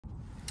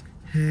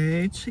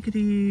Hey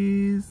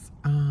chickadees,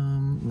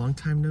 long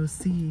time no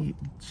see.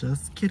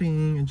 Just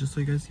kidding. I just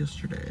saw you guys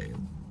yesterday.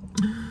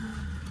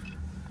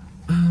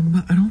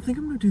 But I don't think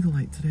I'm gonna do the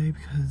light today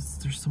because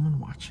there's someone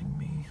watching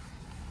me.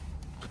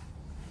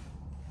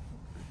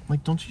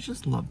 Like, don't you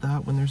just love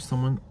that when there's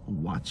someone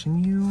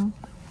watching you?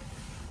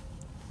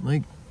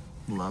 Like,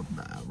 love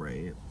that,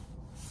 right?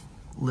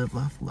 Live,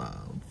 laugh,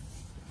 love.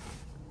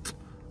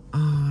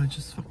 I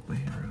just fucked my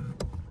hair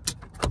up.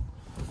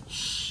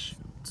 Shoot.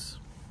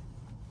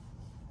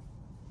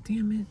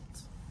 Damn it.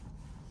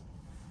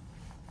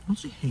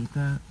 Don't you hate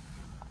that?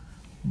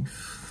 You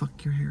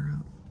fuck your hair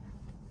up.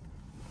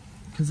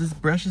 Because this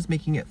brush is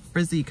making it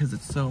frizzy because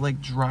it's so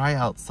like dry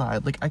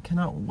outside. Like, I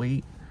cannot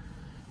wait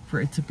for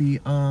it to be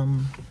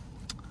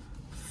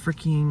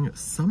freaking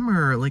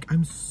summer. Like,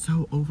 I'm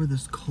so over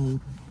this cold,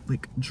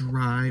 like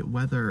dry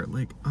weather.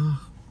 Like,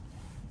 ugh,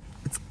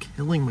 it's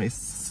killing my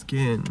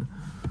skin.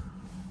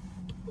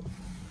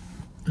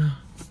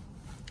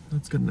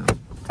 That's good enough.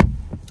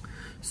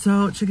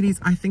 So chickadees,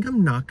 I think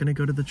I'm not gonna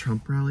go to the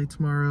Trump rally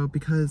tomorrow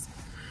because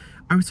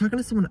I was talking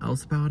to someone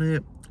else about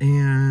it,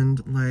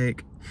 and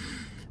like,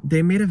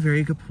 they made a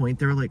very good point.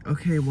 They were like,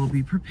 okay, well,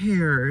 be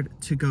prepared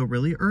to go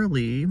really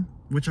early,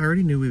 which I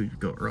already knew we would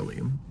go early.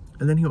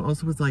 And then he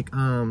also was like,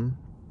 and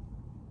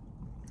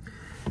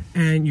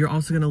you're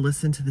also gonna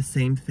listen to the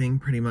same thing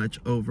pretty much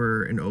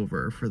over and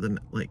over for the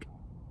like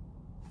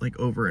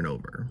over and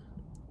over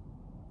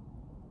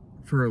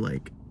for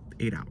like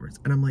 8 hours.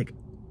 And I'm like,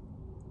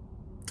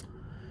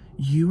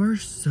 you are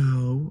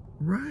so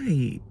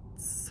right.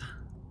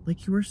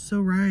 Like, you are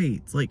so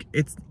right. Like,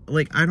 it's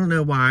like, I don't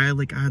know why,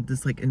 like, I had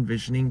this like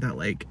envisioning that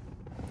like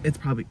it's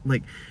probably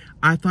like,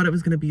 I thought it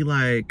was gonna be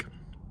like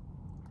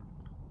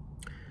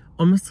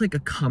almost like a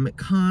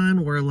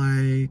Comic-Con where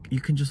like you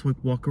can just like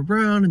walk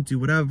around and do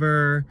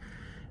whatever,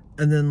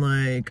 and then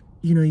like,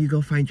 you know, you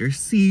go find your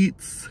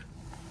seats,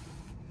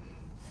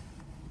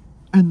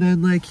 and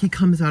then like he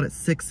comes out at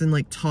 6 and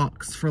like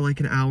talks for like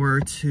an hour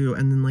or two,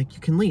 and then like you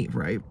can leave,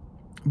 right?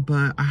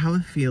 But I have a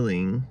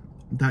feeling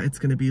that it's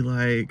gonna be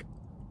like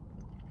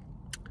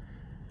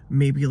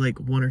maybe like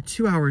 1 or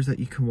 2 hours that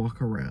you can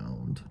walk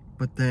around,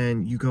 but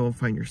then you go and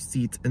find your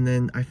seats, and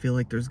then I feel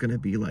like there's gonna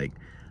be like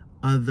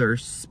other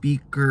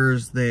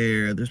speakers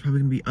there. There's probably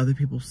gonna be other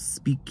people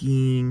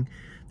speaking.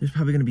 There's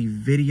probably gonna be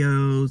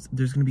videos.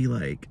 There's gonna be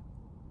like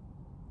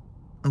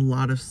a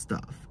lot of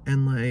stuff.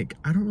 And like,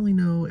 I don't really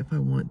know if I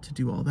want to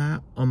do all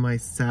that on my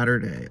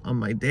Saturday, on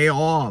my day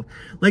off.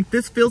 Like,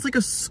 this feels like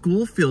a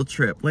school field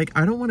trip. Like,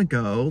 I don't want to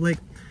go. Like,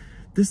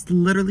 this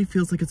literally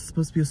feels like it's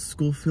supposed to be a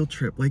school field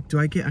trip. Like, do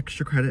I get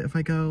extra credit if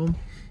I go?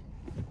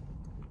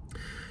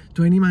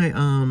 Do I need my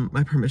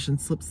my permission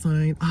slip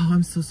signed? Oh,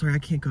 I'm so sorry, I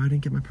can't go. I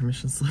didn't get my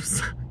permission slip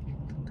signed.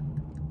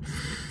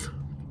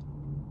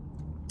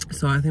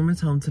 So I think I'm gonna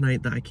tell him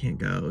tonight that I can't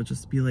go.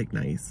 Just be like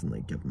nice and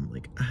like give him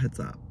like a heads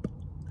up.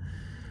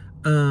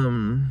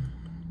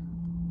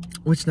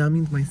 Which now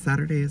means my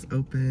Saturday is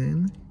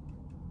open.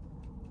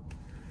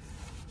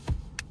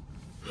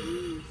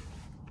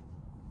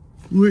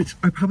 Which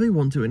I probably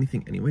won't do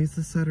anything anyways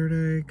this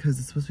Saturday because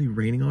it's supposed to be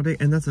raining all day.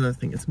 And that's another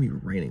thing, it's gonna be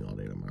raining all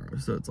day tomorrow.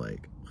 So it's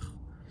like,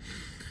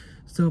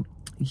 so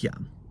yeah.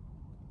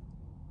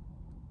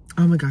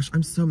 Oh my gosh,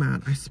 I'm so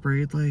mad. I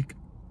sprayed like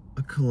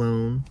a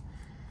cologne.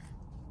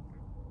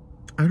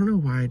 I don't know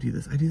why I do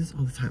this. I do this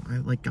all the time. I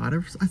like got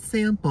a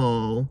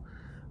sample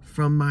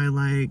from my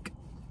like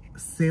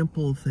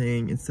sample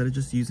thing instead of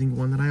just using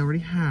one that I already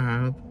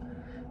have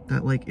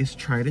that like is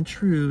tried and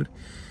true.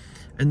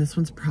 And this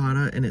one's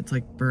Prada, and it's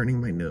like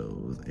burning my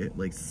nose. It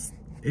like,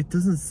 it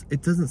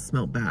doesn't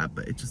smell bad,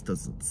 but it just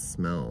doesn't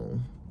smell.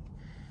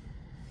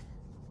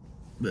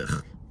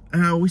 Ugh.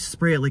 And I always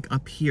spray it like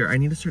up here. I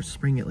need to start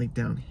spraying it like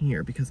down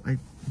here because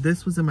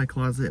this was in my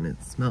closet and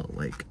it smelled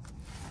like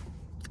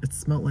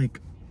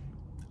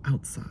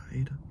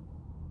outside.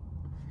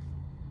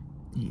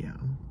 Yeah.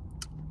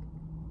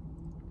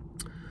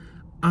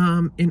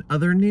 In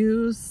other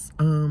news,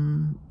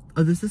 oh,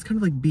 this is kind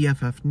of like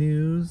BFF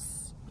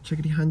news,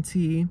 Chickadee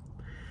Hunty.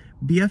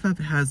 BFF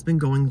has been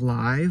going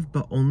live,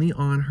 but only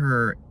on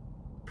her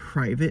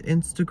private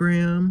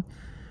Instagram,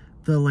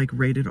 the like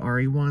rated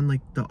RE one,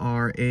 like the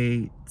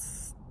R8TED,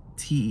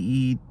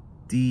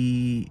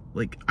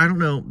 like, I don't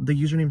know, the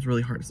username's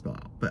really hard to spell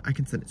out, but I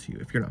can send it to you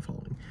if you're not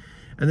following.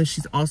 And then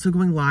she's also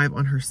going live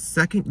on her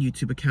second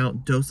YouTube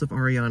account, Dose of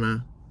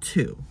Ariana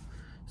 2.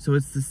 So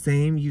it's the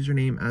same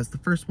username as the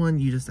first one,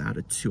 you just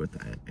added 2 at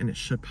the end, and it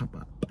should pop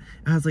up.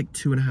 It has like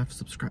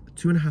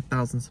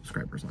 2,500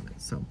 subscribers on it,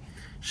 so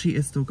she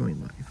is still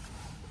going live.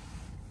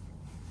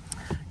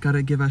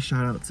 Gotta give a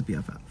shout out to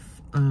BFF.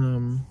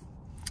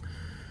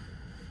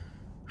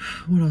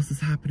 What else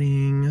is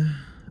happening?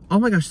 Oh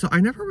my gosh, so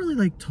I never really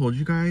like told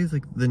you guys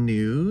like the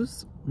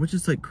news, which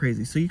is like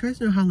crazy. So you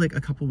guys know how like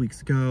a couple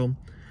weeks ago,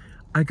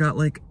 I got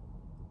like,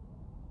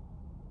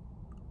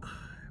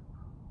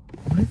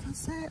 what did that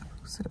say?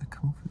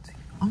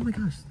 Oh my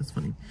gosh, that's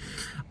funny.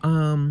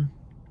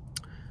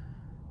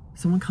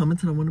 Someone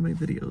commented on one of my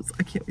videos.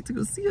 I can't wait to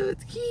go see it.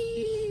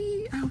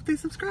 I hope they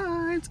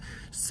subscribed.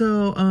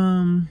 So,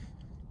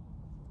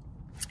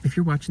 if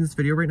you're watching this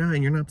video right now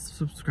and you're not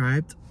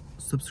subscribed,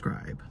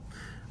 subscribe.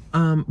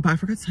 But I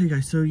forgot to tell you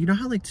guys, so you know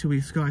how like 2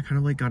 weeks ago I kind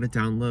of like got a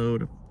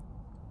download.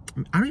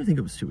 I don't even think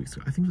it was 2 weeks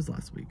ago. I think it was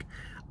last week.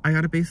 I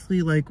got it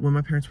basically like when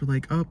my parents were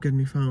like, oh, get a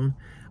new phone.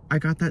 I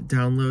got that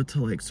download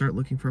to like start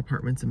looking for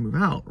apartments and move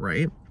out,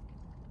 right?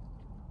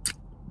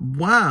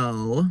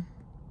 Well,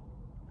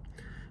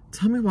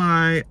 tell me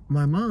why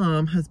my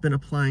mom has been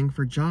applying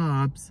for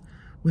jobs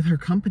with her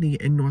company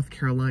in North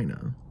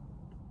Carolina.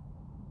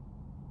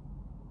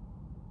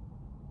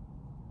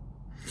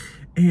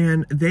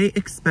 And they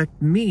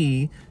expect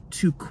me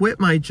to quit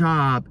my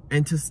job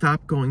and to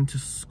stop going to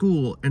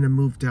school and to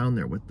move down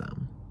there with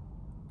them.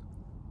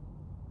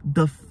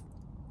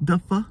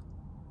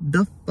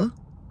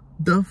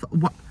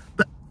 What?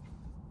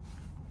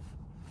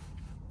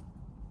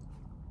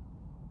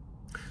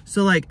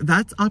 So like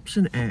that's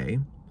option A.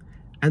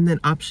 And then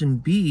option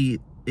B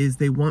is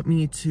they want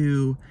me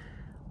to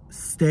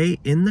stay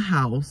in the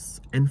house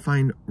and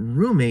find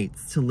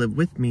roommates to live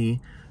with me.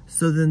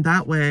 So then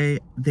that way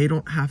they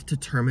don't have to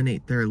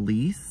terminate their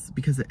lease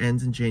because it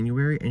ends in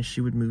January and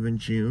she would move in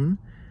June.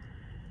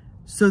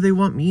 So they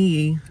want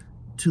me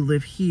to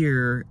live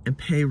here and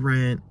pay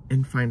rent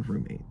and find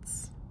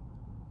roommates.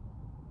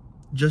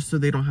 Just so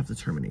they don't have to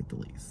terminate the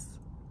lease.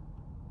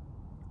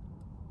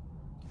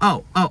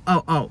 Oh.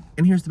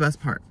 And here's the best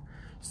part.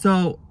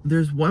 So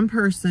there's one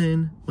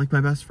person, like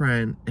my best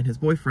friend and his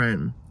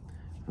boyfriend,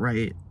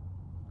 right?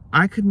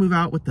 I could move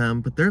out with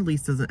them, but their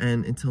lease doesn't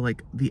end until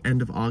like the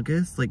end of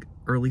August, like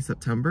early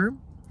September.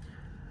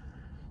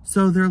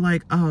 So they're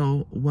like,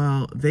 oh,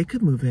 well, they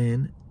could move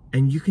in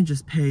and you can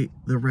just pay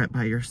the rent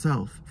by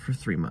yourself for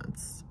 3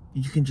 months.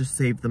 You can just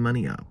save the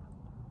money up.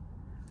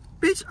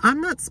 Bitch, I'm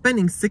not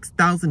spending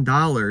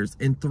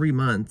 $6,000 in 3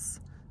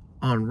 months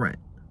on rent.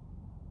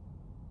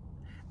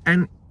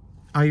 And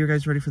are you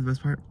guys ready for the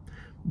best part?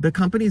 The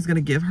company is going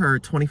to give her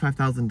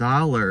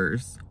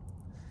 $25,000,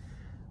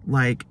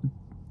 like,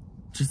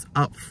 just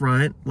up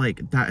front,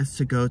 like that is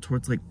to go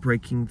towards like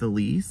breaking the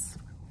lease.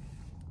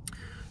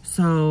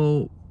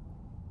 So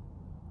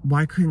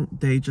why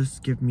couldn't they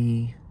just give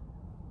me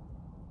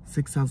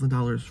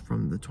 $6,000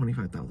 from the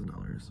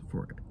 $25,000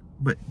 for it?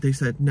 But they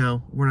said,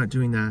 no, we're not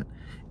doing that.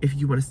 If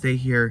you want to stay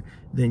here,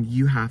 then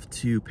you have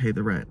to pay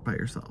the rent by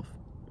yourself.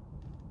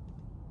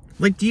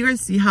 Like, do you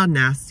guys see how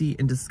nasty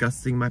and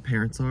disgusting my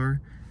parents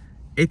are?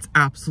 It's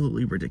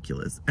absolutely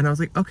ridiculous. And I was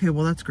like, okay,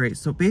 well, that's great.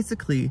 So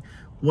basically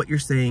what you're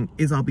saying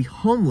is I'll be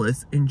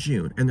homeless in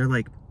June. And they're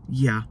like,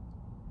 yeah.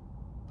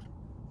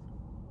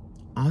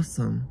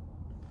 Awesome.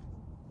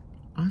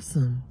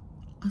 Awesome.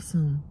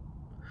 Awesome.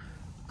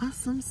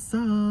 Awesome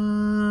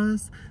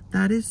sauce.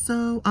 That is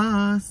so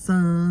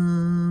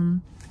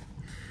awesome.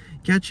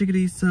 Yeah,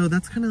 chickadee. So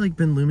that's kind of like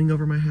been looming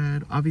over my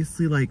head.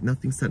 Obviously, like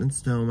nothing's set in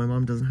stone. My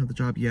mom doesn't have the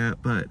job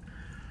yet, but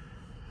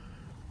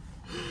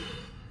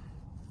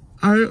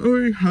I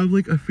already have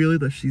like a feeling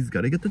that she's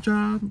gonna get the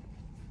job.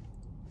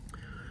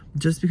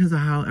 Just because of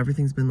how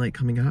everything's been like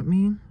coming at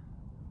me.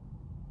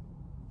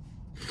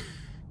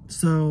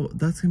 So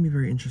that's gonna be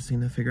very interesting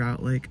to figure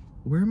out, like,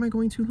 where am I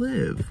going to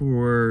live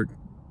for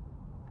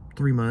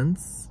 3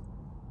 months?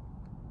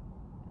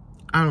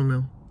 I don't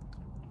know.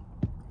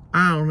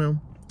 I don't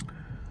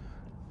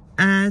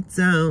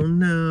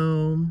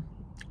know.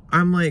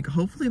 I'm like,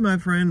 hopefully my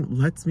friend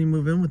lets me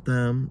move in with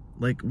them.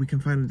 Like, we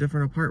can find a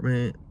different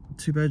apartment,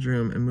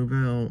 2-bedroom, and move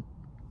out.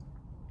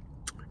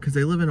 Because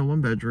they live in a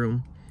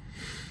 1-bedroom.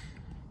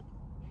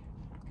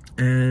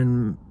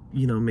 And,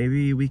 you know,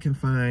 maybe we can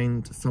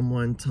find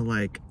someone to,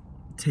 like,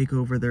 take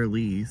over their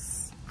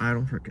lease. I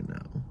don't freaking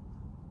know.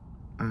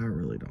 I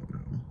really don't know.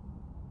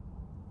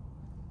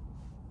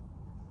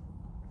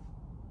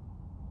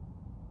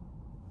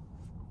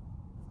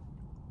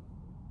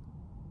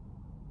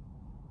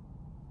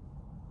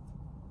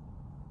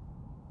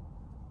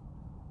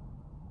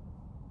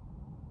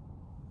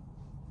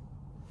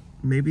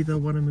 Maybe they'll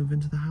want to move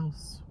into the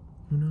house.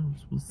 Who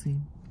knows? We'll see.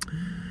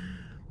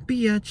 But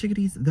yeah,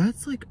 chickadees,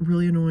 that's like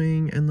really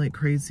annoying and like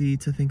crazy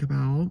to think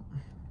about.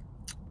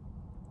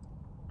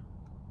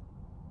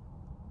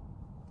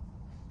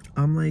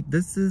 I'm like,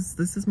 this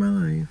is my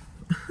life.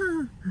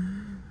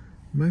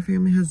 My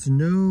family has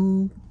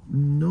no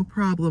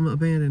problem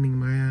abandoning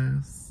my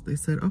ass. They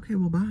said, okay,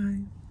 well,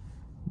 bye.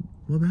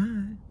 Well,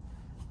 bye.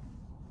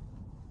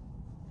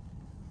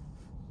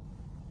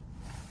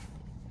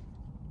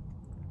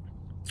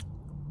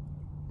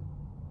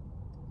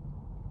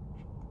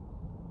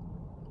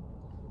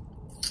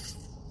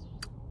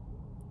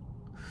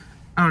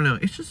 I don't know.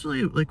 It's just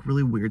really, like,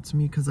 really weird to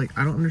me because, like,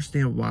 I don't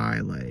understand why,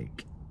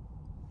 like,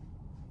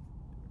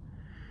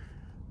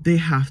 they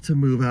have to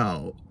move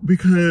out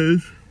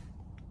because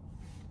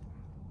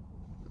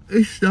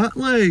it's not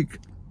like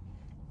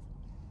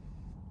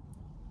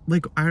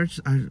I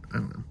don't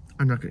know.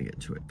 I'm not gonna get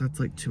into it. That's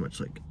like too much,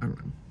 like, I don't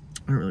know.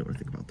 I don't really want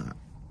to think about that.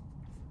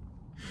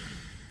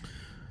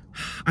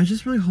 I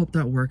just really hope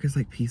that work is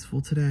like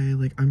peaceful today.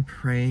 Like I'm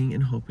praying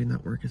and hoping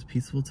that work is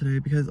peaceful today,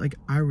 because like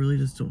I really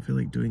just don't feel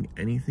like doing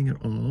anything at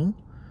all.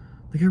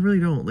 Like I really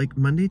don't. Like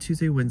Monday,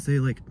 Tuesday, Wednesday,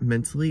 like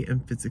mentally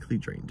and physically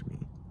drained me.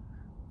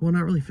 Well,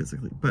 not really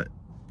physically, but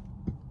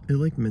it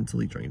like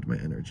mentally drained my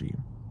energy.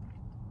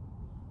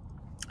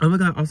 Oh my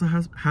god, also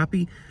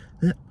happy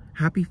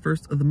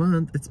first of the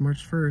month. It's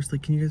March 1st.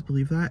 Like, can you guys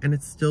believe that? And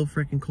it's still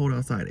freaking cold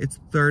outside. It's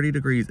 30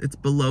 degrees. It's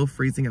below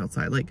freezing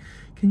outside. Like,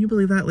 can you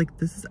believe that? Like,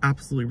 this is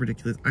absolutely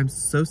ridiculous. I'm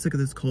so sick of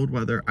this cold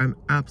weather. I'm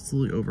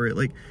absolutely over it.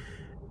 Like,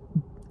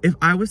 if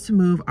I was to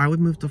move, I would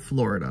move to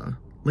Florida.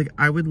 Like,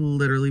 I would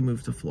literally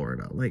move to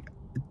Florida. Like,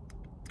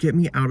 get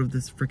me out of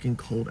this freaking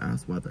cold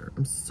ass weather.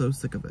 I'm so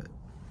sick of it.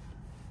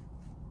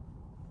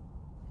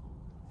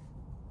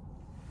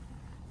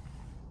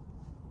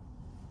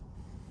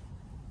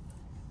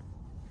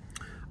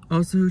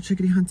 Also,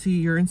 Chickadee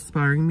Hunty, you're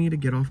inspiring me to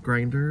get off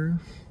Grindr.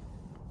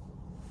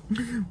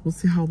 We'll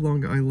see how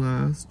long I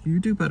last. You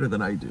do better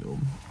than I do.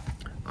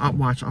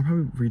 Watch, I'll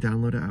probably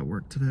re-download it at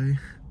work today.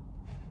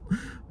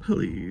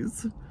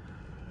 Please.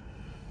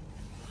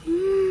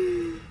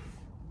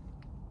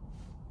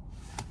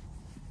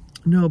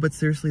 No, but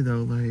seriously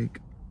though,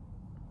 like,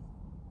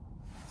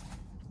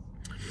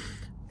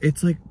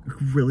 it's like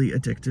really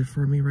addictive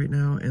for me right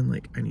now, and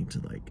like I need to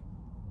like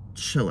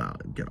chill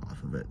out and get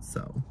off of it.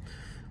 So,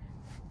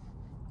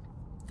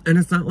 and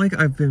it's not like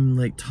I've been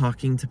like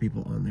talking to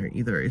people on there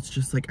either. It's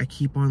just like I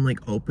keep on like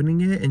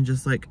opening it and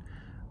just like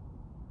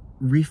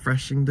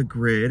refreshing the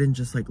grid and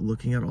just like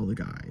looking at all the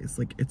guys.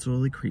 Like, it's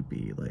really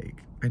creepy.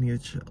 Like, I need to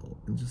chill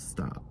and just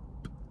stop.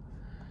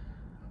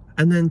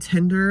 And then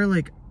Tinder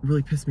like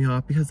really pissed me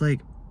off, because like,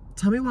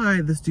 tell me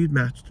why this dude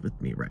matched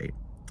with me, right?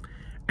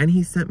 And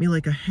he sent me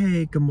like a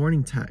hey, good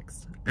morning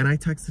text. And I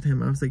texted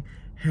him. I was like,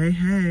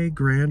 hey,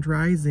 grand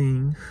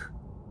rising.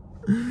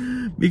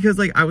 Because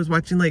like I was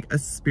watching like a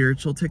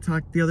spiritual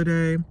TikTok the other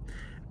day,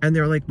 and they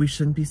were like, we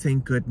shouldn't be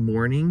saying good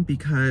morning,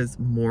 because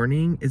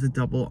morning is a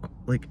double,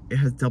 like it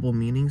has double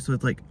meaning. So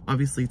it's like,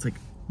 obviously it's like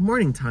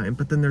morning time,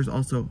 but then there's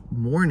also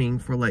mourning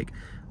for like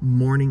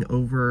mourning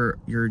over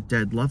your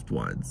dead loved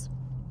ones.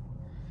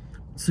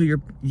 So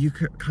you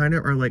kind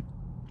of are like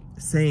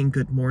saying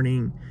good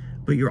morning,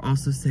 but you're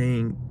also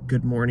saying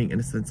good morning in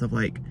a sense of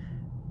like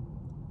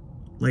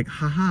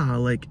haha,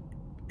 like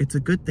it's a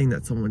good thing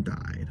that someone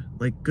died.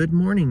 Like, good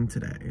morning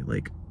today.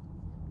 Like,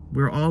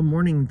 we're all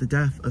mourning the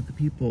death of the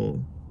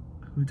people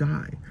who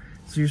die.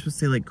 So you're supposed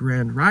to say like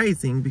grand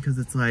rising, because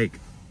it's like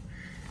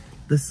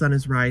the sun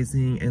is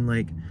rising, and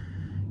like,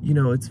 you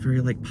know, it's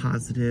very like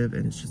positive,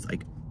 and it's just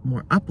like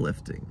more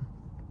uplifting.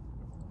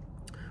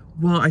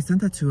 Well, I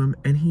sent that to him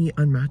and he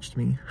unmatched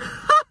me.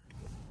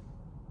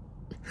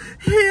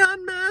 He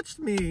unmatched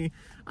me.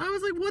 I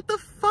was like, what the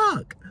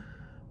fuck?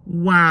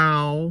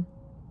 Wow.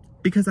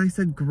 Because I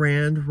said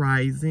grand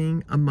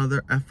rising, a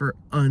mother effer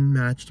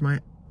unmatched my,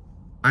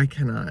 I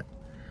cannot.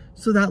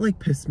 So that like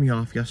pissed me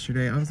off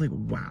yesterday. I was like,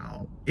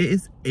 wow, it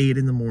is 8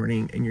 in the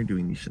morning and you're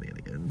doing these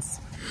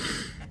shenanigans.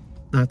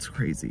 That's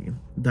crazy.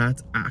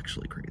 That's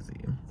actually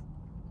crazy.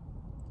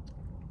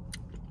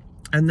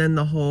 And then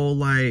the whole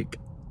like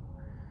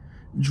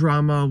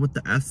drama with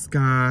the S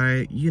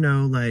guy, you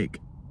know, like,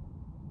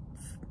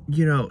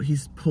 you know,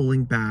 he's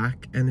pulling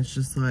back, and it's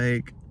just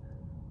like,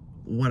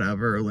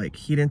 whatever. Like,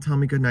 he didn't tell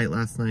me good night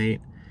last night.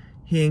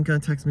 He ain't gonna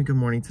text me good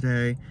morning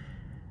today.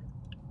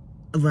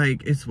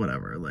 Like, it's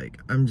whatever.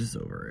 Like, I'm just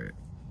over it.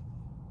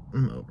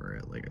 I'm over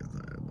it, like I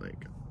said.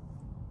 Like,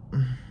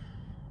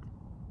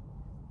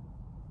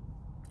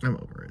 I'm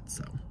over it.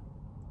 So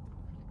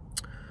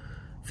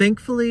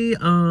thankfully,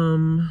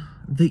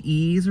 the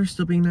E's are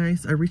still being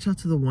nice. I reached out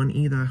to the one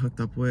E that I hooked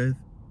up with.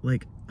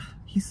 Like,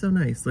 he's so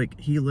nice. Like,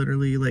 he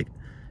literally, like,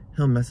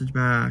 he'll message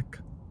back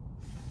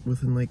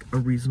within like a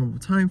reasonable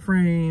time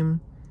frame.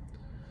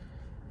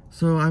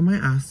 So I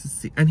might ask to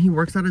see, and he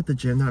works out at the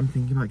gym that I'm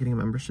thinking about getting a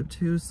membership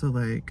to. So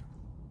like,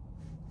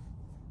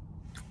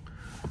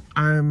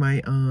 I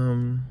might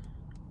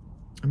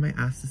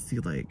ask to see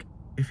like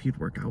if he'd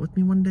work out with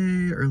me one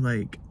day, or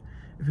like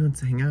if he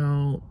wants to hang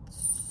out,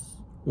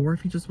 or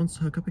if he just wants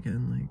to hook up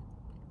again. Like,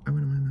 I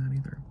wouldn't mind that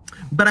either.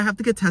 But I have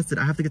to get tested.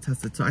 I have to get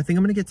tested. So I think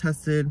I'm gonna get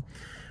tested.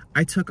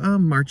 I took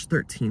March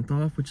 13th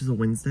off, which is a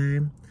Wednesday.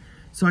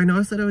 So I know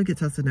I said I would get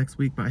tested next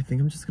week, but I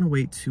think I'm just gonna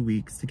wait 2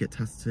 weeks to get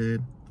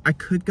tested. I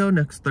could go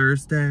next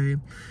Thursday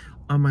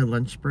on my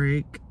lunch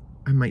break.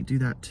 I might do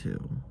that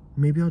too.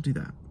 Maybe I'll do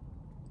that.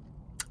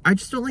 I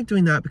just don't like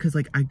doing that, because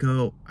like I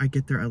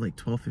get there at like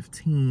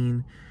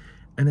 12:15,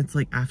 and it's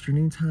like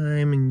afternoon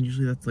time, and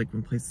usually that's like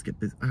when places get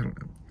busy. I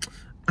don't know.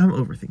 I'm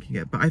overthinking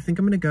it, but I think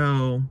I'm gonna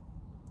go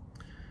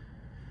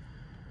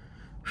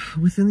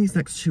within these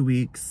next 2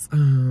 weeks.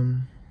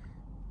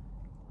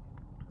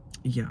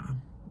 Yeah,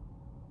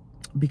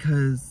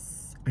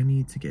 because I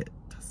need to get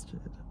tested.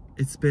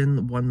 It's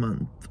been 1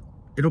 month.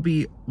 It'll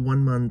be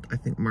 1 month, I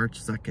think,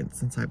 March 2nd,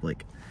 since I've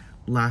like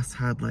last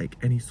had like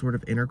any sort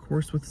of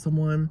intercourse with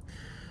someone.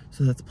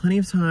 So that's plenty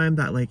of time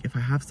that like if I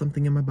have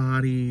something in my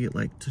body,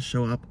 like to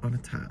show up on a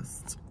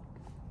test.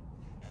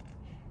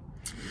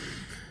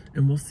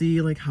 And we'll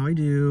see like how I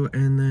do,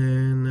 and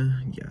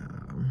then yeah.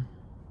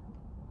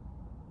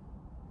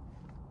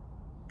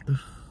 Ugh.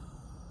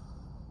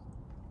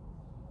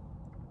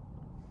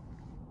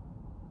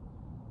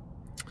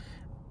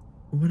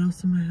 What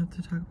else am I have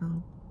to talk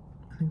about?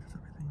 I think that's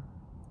everything.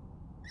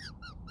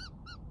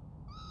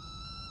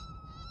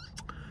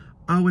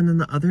 Oh, and then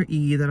the other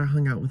E that I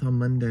hung out with on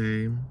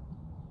Monday,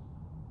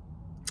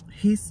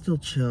 he's still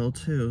chill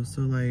too,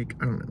 so like,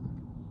 I don't know.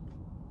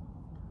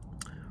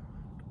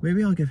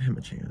 Maybe I'll give him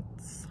a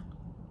chance.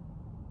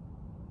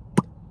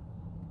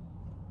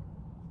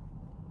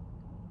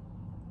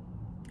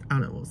 I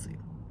don't know, we'll see.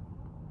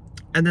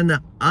 And then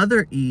the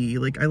other E,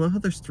 like, I love how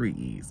there's 3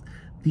 E's.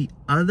 The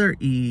other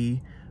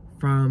E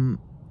from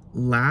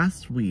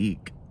last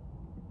week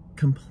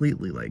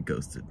completely, like,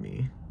 ghosted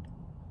me.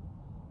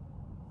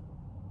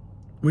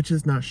 Which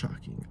is not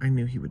shocking. I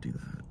knew he would do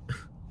that.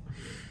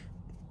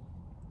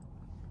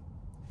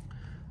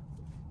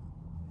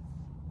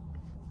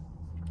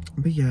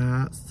 But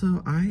yeah,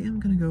 so I am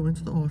gonna go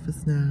into the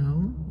office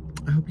now.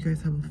 I hope you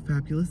guys have a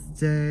fabulous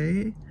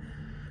day.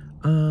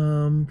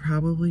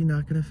 Probably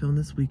not gonna film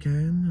this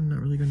weekend. I'm not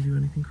really gonna do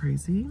anything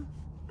crazy.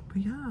 But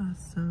yeah,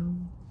 so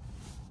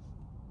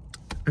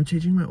I'm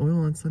changing my oil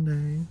on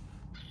Sunday.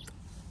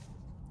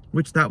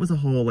 Which that was a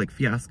whole like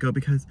fiasco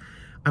because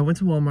I went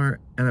to Walmart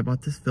and I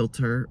bought this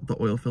filter,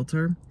 the oil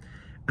filter.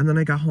 And then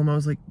I got home, I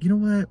was like, you know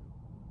what?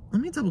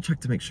 Let me double check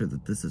to make sure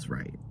that this is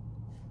right.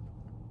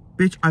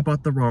 Bitch, I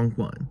bought the wrong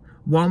one.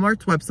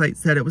 Walmart's website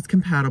said it was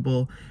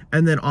compatible,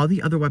 and then all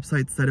the other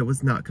websites said it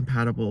was not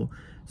compatible.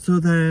 So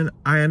then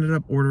I ended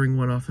up ordering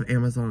one off of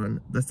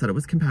Amazon that said it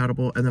was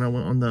compatible, and then I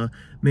went on the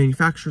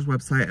manufacturer's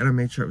website and I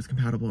made sure it was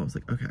compatible. I was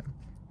like, okay.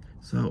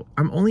 So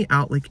I'm only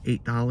out like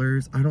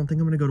 $8. I don't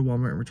think I'm gonna go to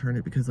Walmart and return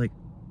it because like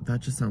that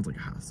just sounds like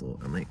a hassle.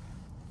 And like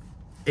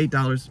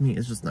 $8 to me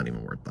is just not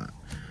even worth that.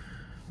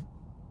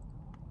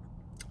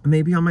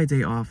 Maybe on my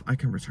day off I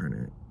can return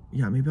it.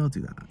 Yeah, maybe I'll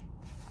do that.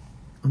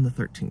 On the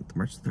 13th,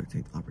 March the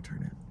 13th, I'll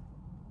return it.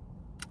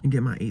 And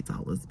get my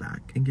 $8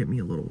 back. And get me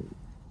a little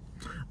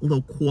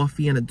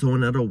coffee and a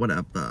donut or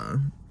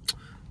whatever.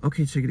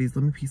 Okay, chickadees,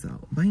 let me peace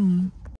out. Bye.